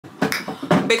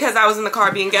because I was in the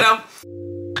car being ghetto.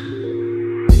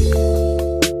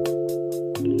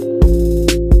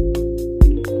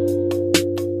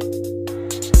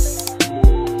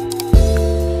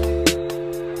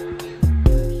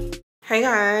 Hey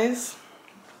guys,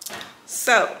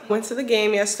 so went to the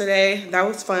game yesterday. That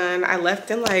was fun. I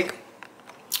left in like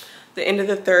the end of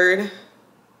the third.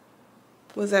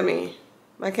 What does that mean?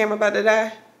 My camera about to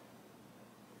die?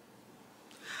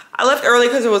 I left early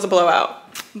because it was a blowout.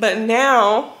 But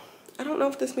now, I don't know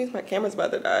if this means my camera's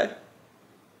about to die.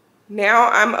 Now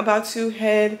I'm about to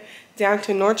head down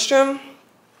to Nordstrom.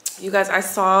 You guys, I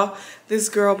saw this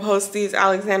girl post these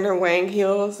Alexander Wang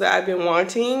heels that I've been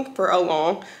wanting for a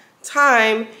long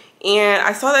time. And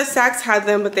I saw that Saks had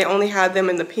them, but they only had them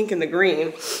in the pink and the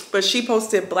green. But she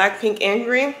posted black, pink, and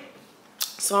green.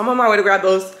 So I'm on my way to grab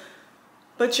those.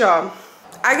 But y'all,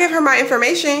 I gave her my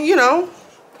information, you know,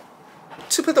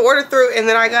 to put the order through, and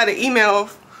then I got an email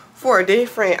for a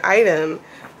different item.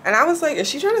 And I was like, is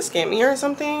she trying to scam me or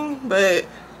something? But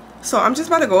so I'm just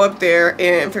about to go up there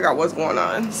and figure out what's going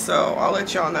on. So I'll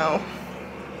let y'all know.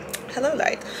 Hello,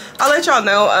 light. I'll let y'all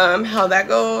know how that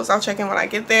goes. I'll check in when I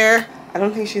get there. I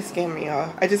don't think she scammed me,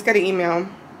 y'all. I just got an email.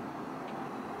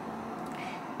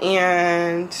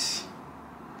 And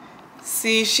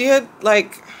see, she had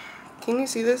like, can you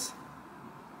see this?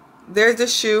 There's the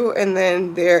shoe, and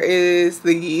then there is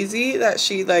the Yeezy that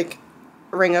she like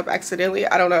rang up accidentally.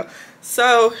 I don't know.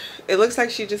 So it looks like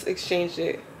she just exchanged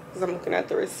it, because I'm looking at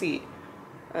the receipt.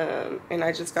 And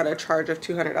I just got a charge of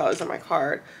 $200 on my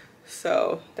card.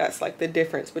 So that's like the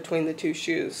difference between the two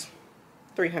shoes.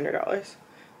 $300.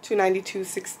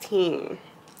 $292.16.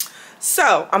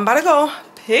 So I'm about to go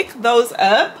pick those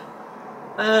up.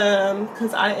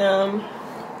 Because I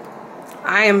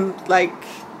am like,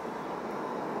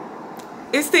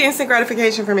 it's the instant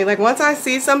gratification for me. Like once I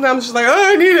see something, I'm just like,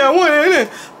 oh, I need that one.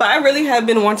 But I really have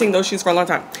been wanting those shoes for a long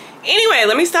time. Anyway,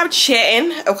 let me stop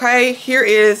chatting. Okay, here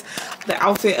is the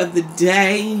outfit of the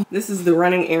day. This is the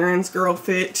running errands girl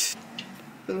fit.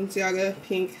 Balenciaga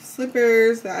pink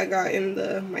slippers that I got in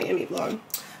the Miami vlog.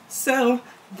 So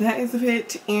that is the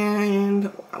fit,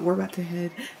 and we're about to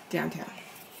head downtown.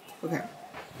 Okay.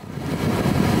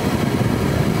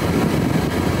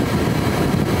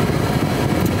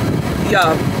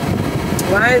 Y'all,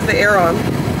 why is the air on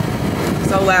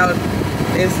so loud?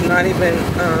 It's not even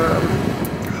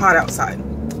hot outside.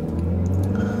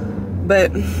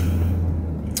 But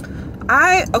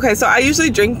okay, so I usually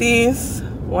drink these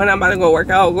when I'm about to go work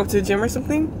out or go to the gym or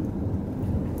something.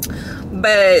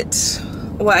 But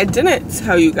what I didn't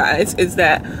tell you guys is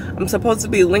that I'm supposed to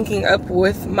be linking up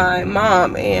with my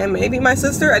mom and maybe my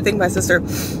sister. I think my sister,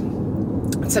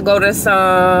 to go to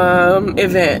some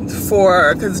event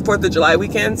because it's 4th of July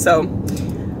weekend. So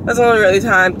that's the only really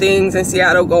time things in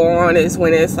Seattle go on, is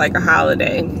when it's like a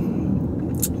holiday.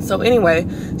 So anyway,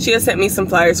 she has sent me some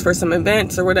flyers for some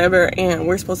events or whatever, and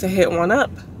we're supposed to hit one up.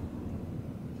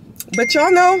 But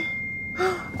y'all know,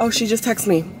 oh, she just texted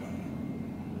me.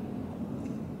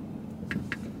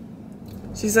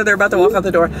 She said they're about to walk out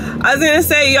the door. I was gonna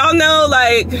say, y'all know,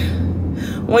 like,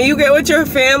 when you get with your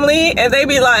family and they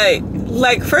be like,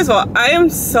 first of all, I am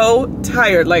so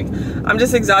tired. Like, I'm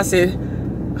just exhausted.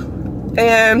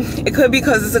 And it could be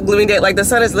because it's a gloomy day. Like, the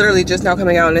sun is literally just now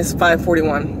coming out and it's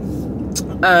 5:41.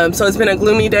 So it's been a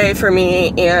gloomy day for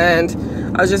me, and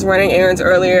I was just running errands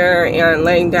earlier and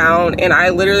laying down, and I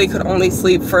literally could only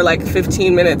sleep for like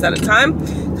 15 minutes at a time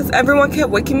because everyone kept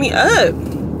waking me up.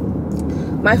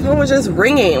 My phone was just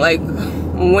ringing. Like,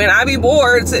 when I be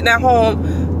bored sitting at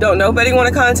home, don't nobody want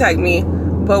to contact me.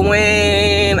 But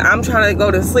when I'm trying to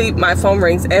go to sleep, my phone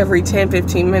rings every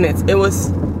 10-15 minutes. It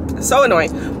was so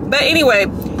annoying. But anyway,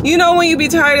 you know when you be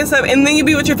tired and stuff, and then you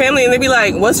be with your family and they be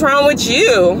like, what's wrong with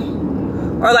you?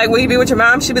 Or like when you be with your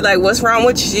mom, she'd be like, what's wrong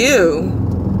with you?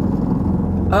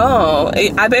 Oh,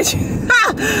 I bet you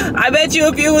I bet you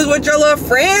if you was with your little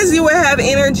friends, you would have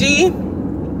energy.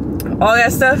 All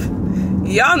that stuff.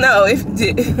 Y'all know, if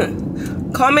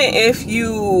comment if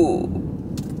you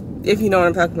know what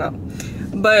I'm talking about.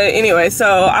 But anyway, so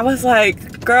I was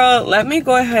like, girl, let me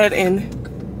go ahead and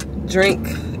drink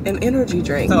an energy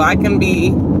drink so I can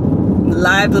be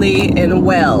lively and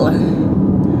well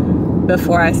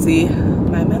before I see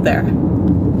my mother.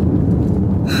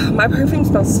 My perfume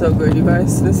smells so good, you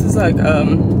guys. This is like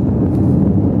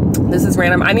this is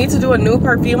random. I need to do a new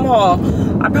perfume haul.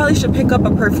 I probably should pick up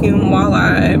a perfume while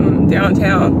I'm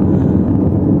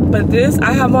downtown. But this,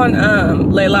 I have on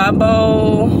Le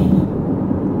Labo,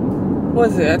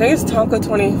 what is it? I think it's Tonka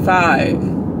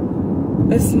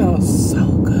 25. It smells so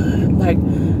good. Like,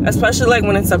 especially like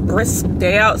when it's a brisk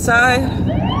day outside.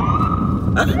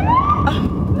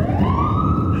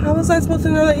 was I supposed to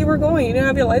know that you were going? You didn't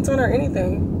have your lights on or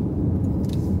anything.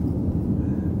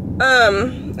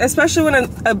 Especially when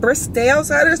a brisk day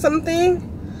outside or something.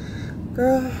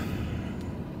 Girl.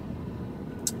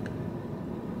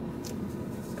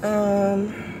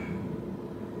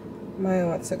 Maya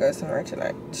wants to go somewhere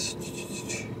tonight.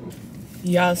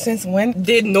 Y'all, since when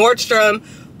did Nordstrom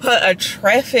put a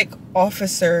traffic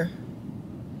officer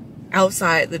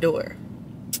outside the door?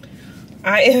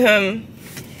 I'm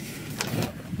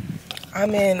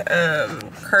in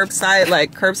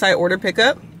curbside order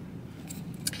pickup.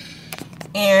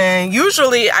 And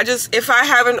usually if I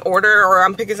have an order or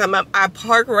I'm picking something up, I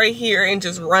park right here and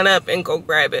just run up and go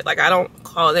grab it. Like, I don't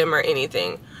call them or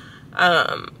anything.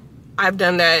 I've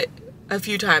done that a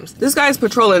few times. This guy's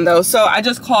patrolling though, so I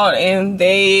just called and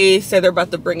they said they're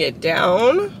about to bring it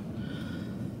down.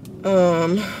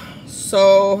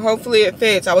 So hopefully it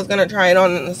fits. I was gonna try it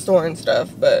on in the store and stuff,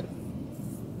 but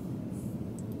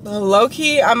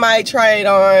low-key I might try it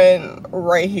on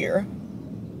right here.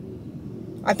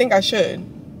 I think I should,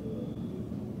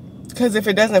 because if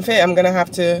it doesn't fit, I'm gonna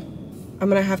have to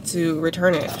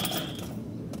return it.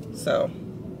 So,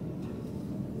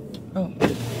 oh,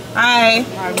 hi.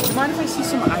 Hi, would you mind if I see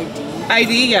some ID?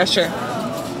 ID? Yeah, sure.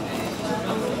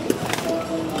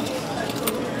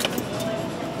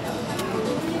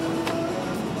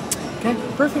 Okay,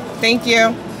 perfect. Thank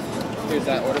you. Here's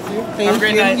that order for you. Thank Have a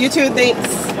great you. night. You too.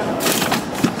 Thanks.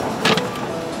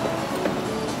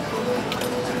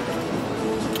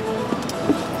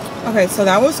 Okay, so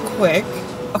that was quick.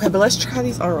 Okay, but let's try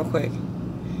these on real quick,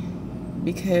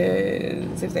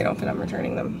 because if they don't fit, I'm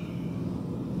returning them.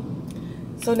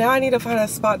 So now I need to find a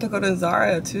spot to go to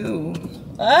Zara too.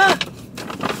 Ah!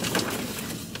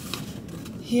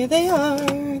 Here they are.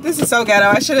 This is so ghetto.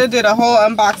 I should have did a whole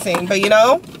unboxing, but you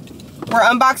know, we're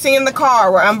unboxing in the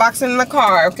car. We're unboxing in the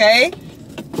car, okay?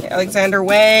 Alexander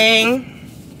Wang.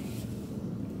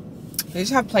 They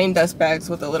just have plain dust bags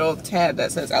with a little tab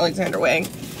that says Alexander Wang.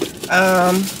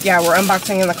 Yeah, we're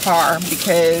unboxing in the car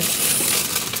because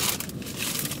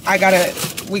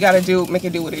we gotta make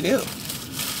it do what it do.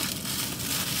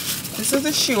 This is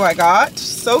a shoe I got.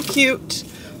 So cute.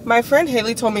 My friend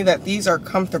Haley told me that these are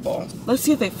comfortable. Let's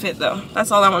see if they fit though. That's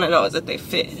all I want to know, is that they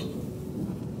fit.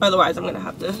 Otherwise, I'm gonna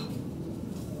have to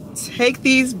take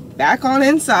these back on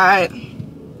inside.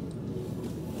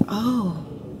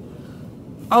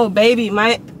 Oh baby,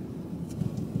 let's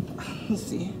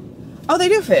see. Oh, they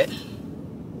do fit.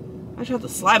 I just have to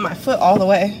slide my foot all the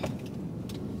way.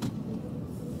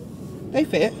 They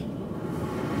fit.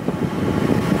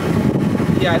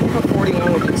 Yeah, I think a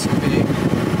 41 would be too big.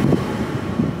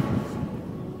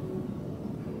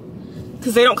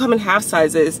 Because they don't come in half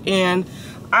sizes. And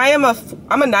I'm a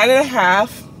 9.5,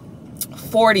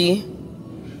 40,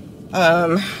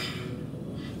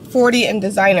 40 in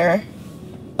designer.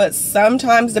 But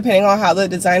sometimes, depending on how the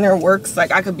designer works,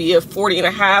 like I could be a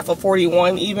 40.5, a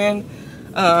 41 even.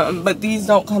 But these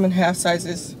don't come in half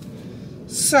sizes.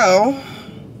 So,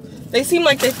 they seem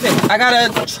like they fit. I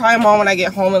gotta try them on when I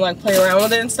get home and like play around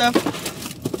with it and stuff.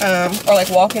 Or like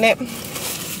walk in it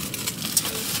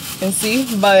and see.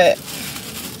 But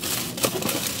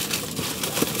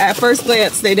at first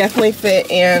glance, they definitely fit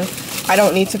and I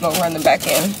don't need to go run them back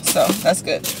in. So, that's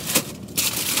good.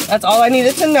 That's all I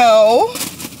needed to know.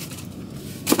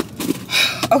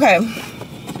 Okay,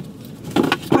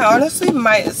 I honestly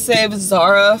might save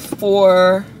Zara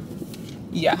for,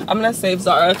 yeah, I'm gonna save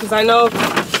Zara because I know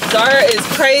Zara is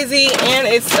crazy and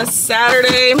it's a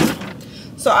Saturday.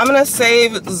 So I'm gonna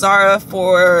save Zara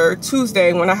for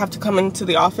Tuesday when I have to come into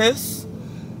the office,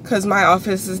 because my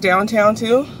office is downtown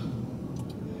too.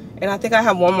 And I think I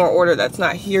have one more order that's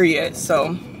not here yet, so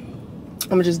I'm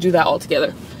gonna just do that all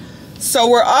together. So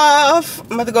we're off.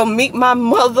 I'm about to go meet my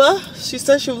mother. She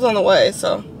said she was on the way,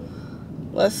 so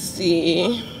let's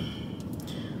see.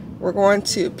 We're going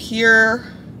to Pier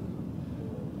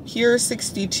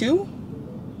 62.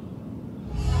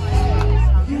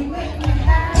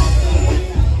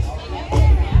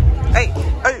 Hey,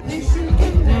 hey.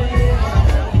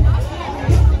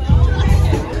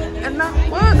 And now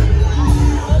what?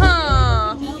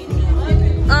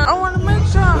 I want to make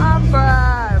sure I'm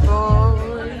fried, boy.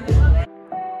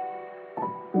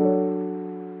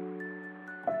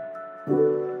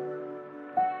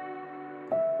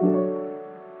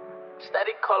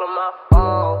 Steady calling my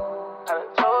phone. I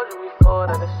done told you before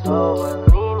that it's over.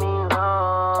 Leave me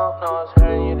alone. No, it's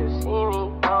hurting you to see me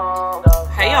gone.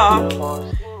 Hey y'all.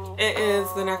 It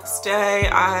is the next day.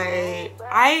 I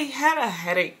had a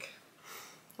headache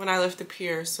when I left the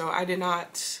pier, so I did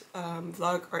not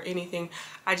vlog or anything.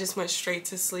 I just went straight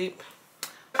to sleep.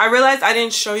 I realized I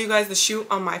didn't show you guys the shoe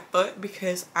on my foot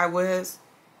because I was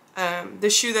the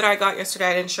shoe that I got yesterday,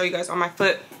 I didn't show you guys on my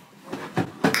foot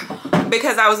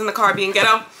because I was in the car being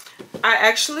ghetto. I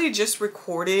actually just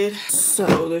recorded,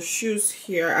 so the shoes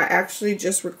here, I actually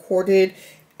just recorded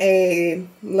a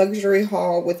luxury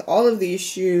haul with all of these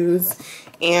shoes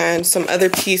and some other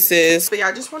pieces. But yeah,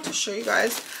 I just want to show you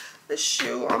guys the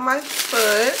shoe on my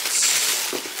foot.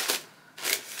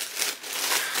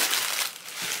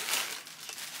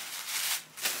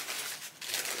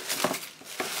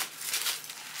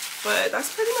 But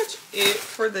that's pretty much it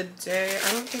for the day.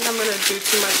 I don't think I'm gonna do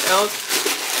too much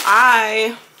else.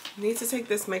 I need to take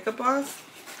this makeup off,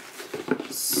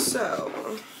 so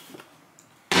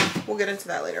we'll get into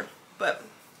that later. But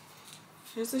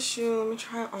here's the shoe. Let me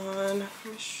try it on. Let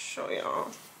me show y'all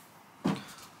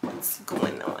what's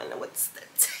going on. What's the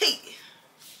tea?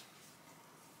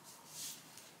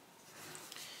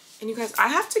 And you guys, I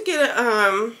have to get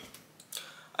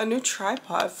a new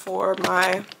tripod for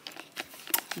my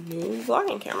new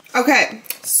vlogging camera. Okay,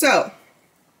 so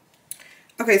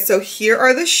here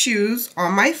are the shoes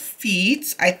on my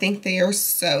feet. I think they are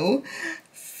so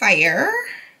fire.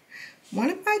 One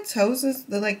of my toes is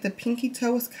the pinky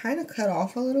toe is kind of cut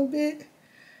off a little bit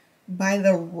by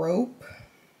the rope,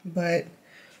 but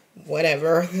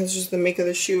whatever. That's just the make of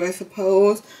the shoe, I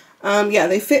suppose. Yeah,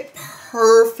 they fit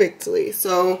perfectly.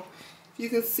 So if you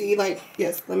can see, like,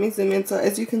 yes, let me zoom in. So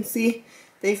as you can see,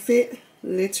 they fit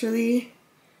literally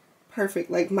perfect.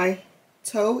 Like, my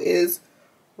toe is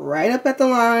right up at the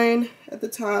line at the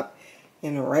top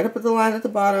and right up at the line at the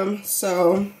bottom.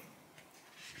 So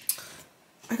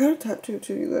I got a tattoo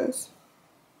too, you guys.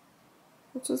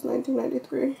 This is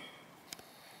 1993.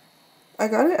 I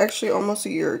got it actually almost a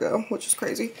year ago, which is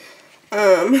crazy.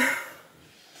 But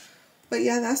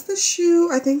yeah, that's the shoe.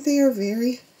 I think they are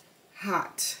very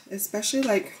hot, especially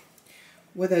like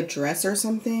with a dress or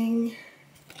something.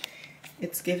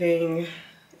 It's giving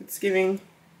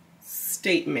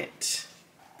statement.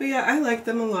 But yeah, I like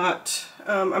them a lot.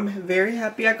 I'm very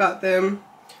happy I got them.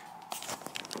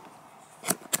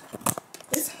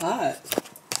 It's hot.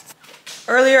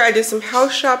 Earlier I did some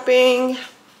house shopping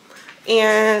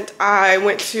and I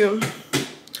went to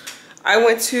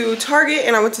Target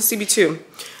and I went to CB2.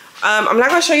 I'm not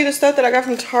gonna show you the stuff that I got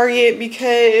from Target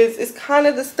because it's kind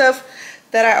of the stuff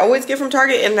that I always get from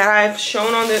Target and that I've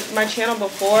shown on my channel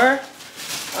before.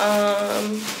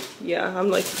 Yeah, I'm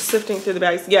like sifting through the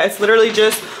bags. Yeah, it's literally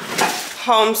just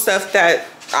home stuff that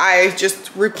I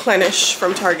just replenish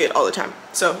from Target all the time.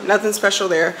 So nothing special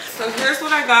there. So here's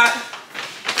what I got.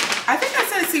 I think I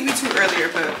said CB2 earlier,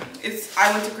 but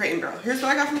I went to Crate & Barrel. Here's what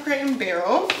I got from Crate &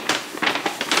 Barrel.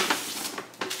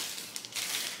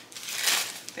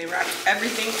 They wrapped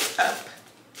everything up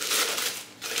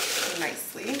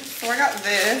nicely. So I got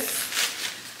this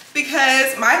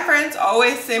because my friends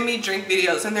always send me drink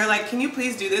videos and they're like, can you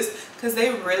please do this? Because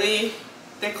they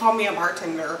call me a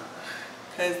bartender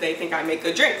because they think I make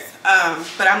good drinks.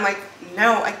 But I'm like,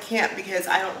 no, I can't because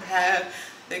I don't have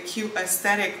the cute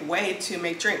aesthetic way to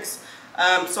make drinks.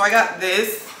 So I got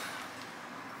this,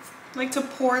 like to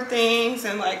pour things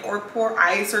and like, or pour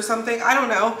ice or something. I don't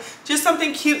know, just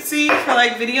something cutesy for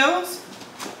like videos.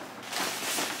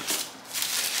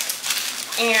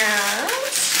 And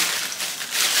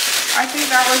I think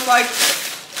that was like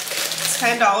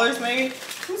 $10 maybe.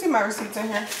 Let me see my receipts in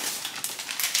here.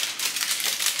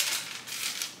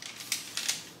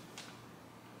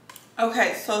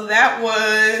 Okay, so that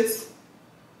was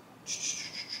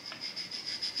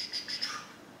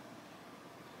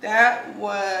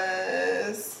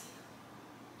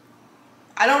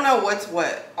I don't know what's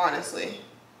what, honestly.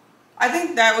 I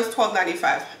think that was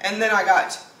 $12.95. And then I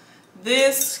got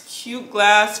this cute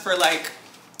glass for like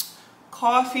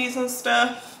coffees and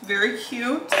stuff. Very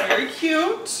cute, very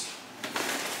cute.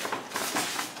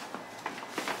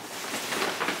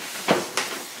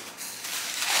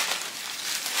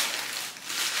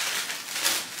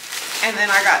 And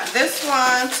then I got this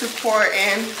one to pour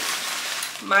in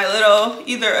my little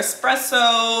either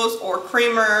espressos or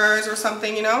creamers or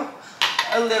something, you know.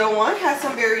 A little one, has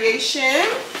some variation.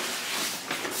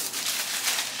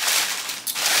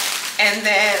 And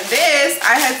then this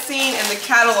I had seen in the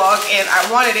catalog and I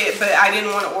wanted it, but I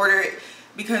didn't want to order it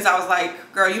because I was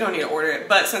like, girl, you don't need to order it.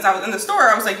 But since I was in the store,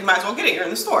 I was like, you might as well get it. You're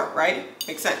in the store, right?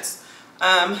 Makes sense.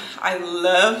 I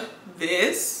love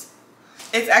this.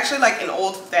 It's actually like an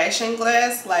old-fashioned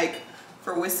glass, like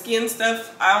for whiskey and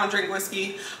stuff. I don't drink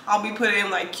whiskey. I'll be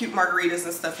putting like cute margaritas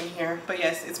and stuff in here. But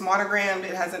yes, it's monogrammed.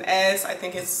 It has an S. I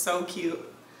think it's so cute.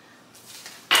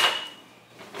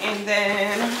 And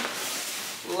then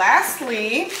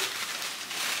lastly,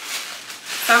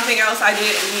 something else I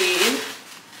didn't need.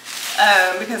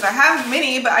 Because I have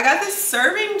many, but I got this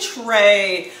serving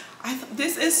tray.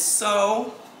 This is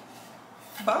so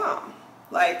bomb.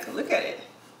 Like, look at it.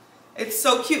 It's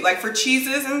so cute, like for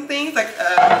cheeses and things, like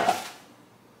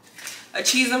a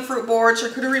cheese and fruit board,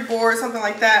 charcuterie board, something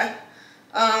like that.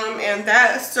 And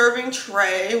that serving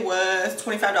tray was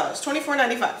 $25,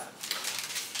 $24.95.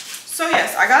 So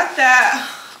yes, I got that.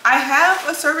 I have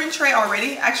a serving tray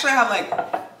already. Actually, I have like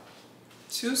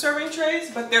 2 serving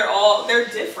trays, but they're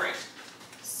different.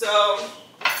 So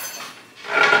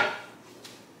I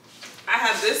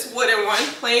have this wooden one,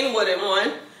 plain wooden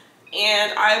one,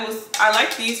 and I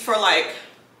like these for like,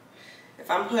 if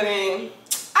I'm putting,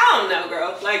 I don't know,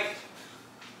 girl, like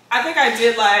I think I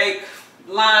did like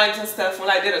limes and stuff when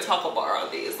I did a taco bar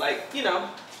on these, like, you know,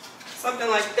 something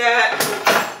like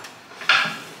that.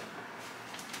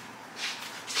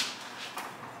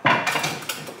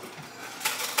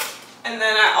 And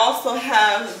then I also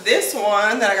have this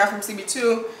one that I got from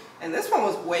CB2, and this one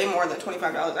was way more than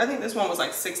 $25. I think this one was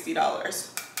like $60.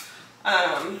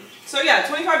 So yeah,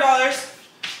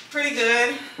 $25, pretty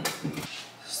good.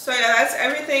 So yeah, that's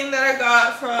everything that I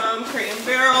got from Crate and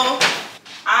Barrel.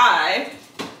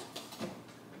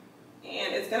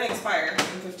 And it's gonna expire in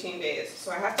 15 days,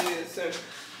 so I have to do this soon.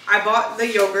 I bought the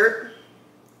yogurt,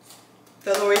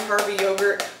 the Lori Harvey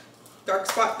yogurt dark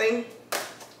spot thing.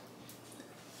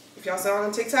 If y'all saw it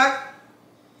on TikTok.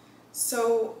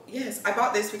 So yes, I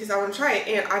bought this because I want to try it,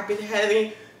 and I've been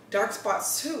having dark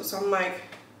spots too, so I'm like,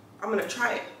 I'm gonna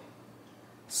try it.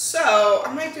 So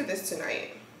I might do this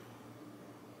tonight.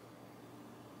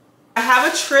 I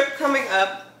have a trip coming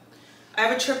up. I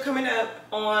have a trip coming up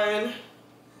on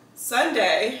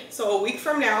Sunday, so a week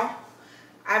from now.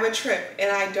 I have a trip,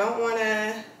 and I don't want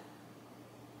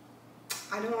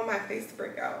my face to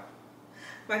break out.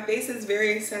 My face is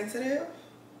very sensitive.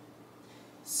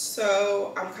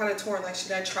 So I'm kind of torn, like,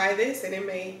 should I try this and it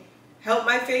may help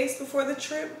my face before the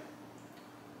trip,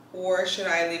 or should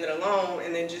I leave it alone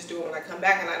and then just do it when I come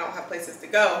back and I don't have places to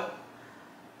go?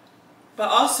 But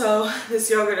also, this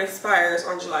yogurt expires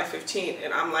on July 15th,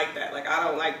 and I'm like that. Like, I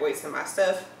don't like wasting my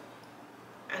stuff.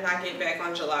 And I get back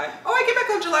on July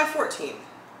 14th.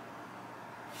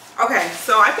 Okay,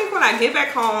 so I think when I get back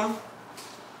home,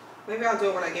 maybe I'll do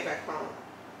it when I get back home.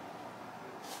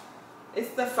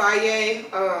 It's the Faye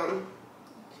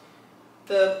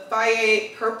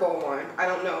purple one. I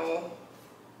don't know.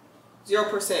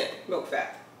 0% milk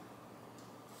fat.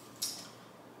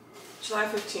 July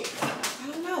 15th. I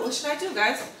don't know. What should I do,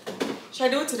 guys? Should I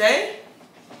do it today?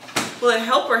 Will it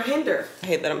help or hinder? I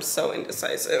hate that I'm so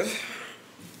indecisive.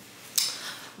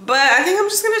 But I think I'm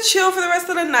just going to chill for the rest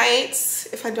of the night.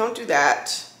 If I don't do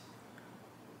that.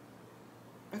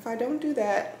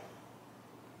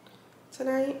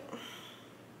 Tonight,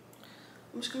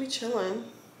 I'm just going to be chilling.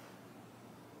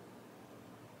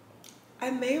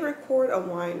 I may record a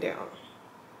wind down.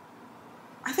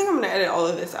 I think I'm going to edit all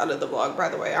of this out of the vlog, by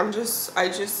the way. I just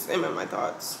am in my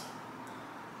thoughts.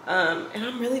 And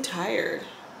I'm really tired.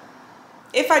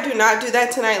 If I do not do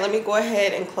that tonight, let me go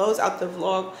ahead and close out the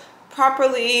vlog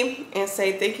properly and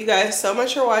say thank you guys so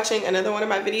much for watching another one of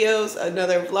my videos,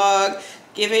 another vlog,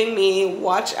 giving me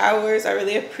watch hours. I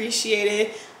really appreciate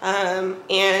it.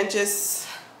 And just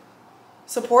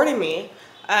supporting me.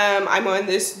 I'm on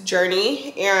this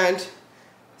journey, and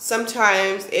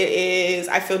sometimes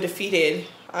I feel defeated,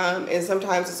 and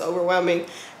sometimes it's overwhelming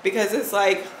because it's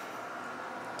like,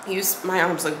 my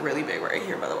arms look really big right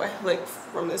here, by the way, like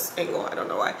from this angle, I don't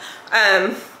know why.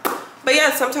 But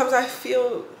yeah, sometimes I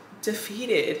feel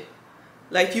defeated.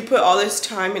 Like, you put all this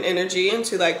time and energy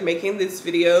into like making these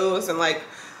videos, and like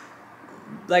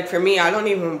for me, I don't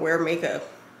even wear makeup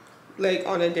like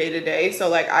on a day-to-day. So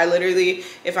like, I literally,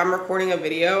 if I'm recording a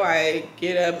video, I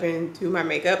get up and do my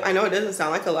makeup. I know it doesn't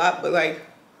sound like a lot, but like,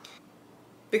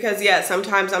 because yeah,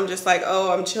 sometimes I'm just like,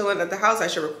 oh, I'm chilling at the house, I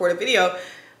should record a video.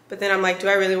 But then I'm like, do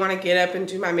I really want to get up and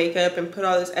do my makeup and put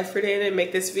all this effort in and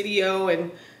make this video and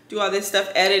do all this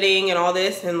stuff, editing and all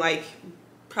this, and like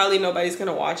probably nobody's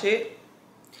gonna watch it?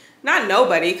 Not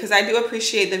nobody, because I do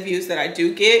appreciate the views that I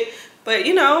do get, but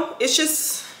you know, it's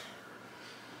just,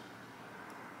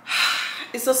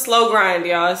 it's a slow grind,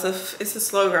 y'all. It's a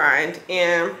slow grind.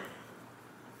 And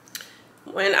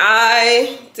when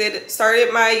I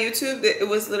started my YouTube, it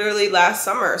was literally last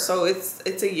summer, so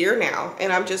it's a year now,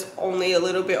 and I'm just only a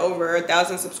little bit over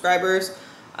 1,000 subscribers,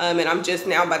 and I'm just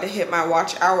now about to hit my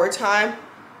watch hour time,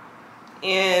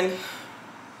 and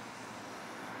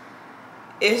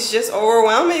it's just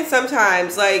overwhelming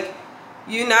sometimes. Like,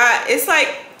 it's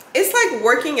like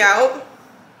working out,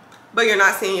 but you're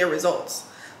not seeing your results.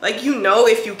 Like, you know,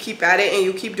 if you keep at it and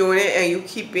you keep doing it and you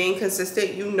keep being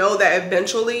consistent, you know that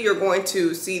eventually you're going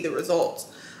to see the results.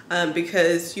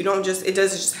 Because you don't just, it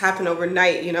doesn't just happen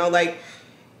overnight, you know, like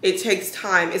it takes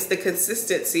time. It's the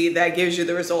consistency that gives you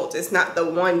the results. It's not the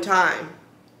one time.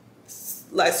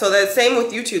 Like, so that's same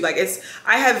with YouTube. Like,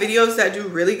 I have videos that do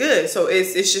really good. So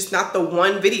it's just not the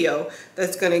one video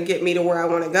that's going to get me to where I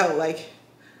want to go. Like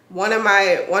one of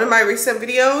my recent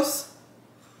videos,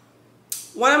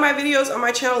 one of my videos on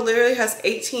my channel literally has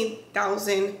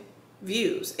 18,000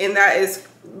 views. And that is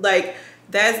like,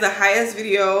 that's the highest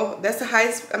video, that's the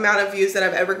highest amount of views that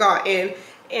I've ever gotten.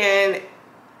 And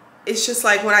it's just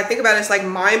like, when I think about it, it's like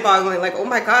mind boggling. Like, oh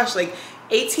my gosh, like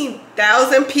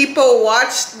 18,000 people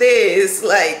watched this.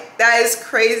 Like, that is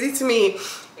crazy to me.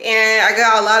 And I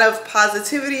got a lot of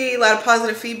positivity, a lot of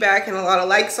positive feedback, and a lot of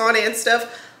likes on it and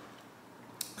stuff.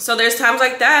 So there's times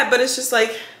like that, but it's just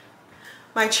like,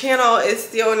 my channel is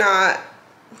still not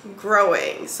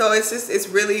growing. So it's just, it's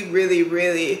really, really,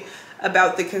 really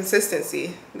about the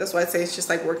consistency. That's why I say it's just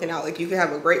like working out. Like, you can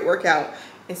have a great workout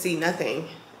and see nothing.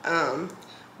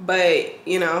 But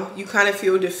you know, you kind of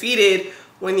feel defeated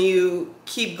when you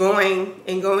keep going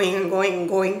and going and going and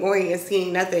going and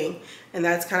seeing nothing. And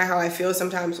that's kind of how I feel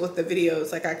sometimes with the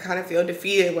videos. Like, I kind of feel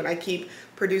defeated when I keep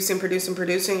producing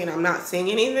and I'm not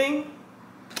seeing anything.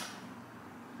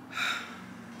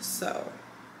 So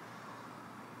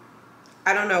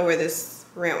I don't know where this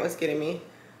rant was getting me.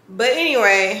 But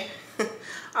anyway,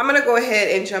 I'm gonna go ahead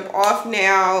and jump off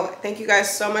now. Thank you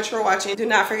guys so much for watching. Do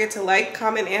not forget to like,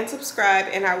 comment, and subscribe,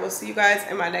 and I will see you guys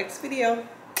in my next video.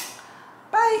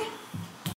 Bye.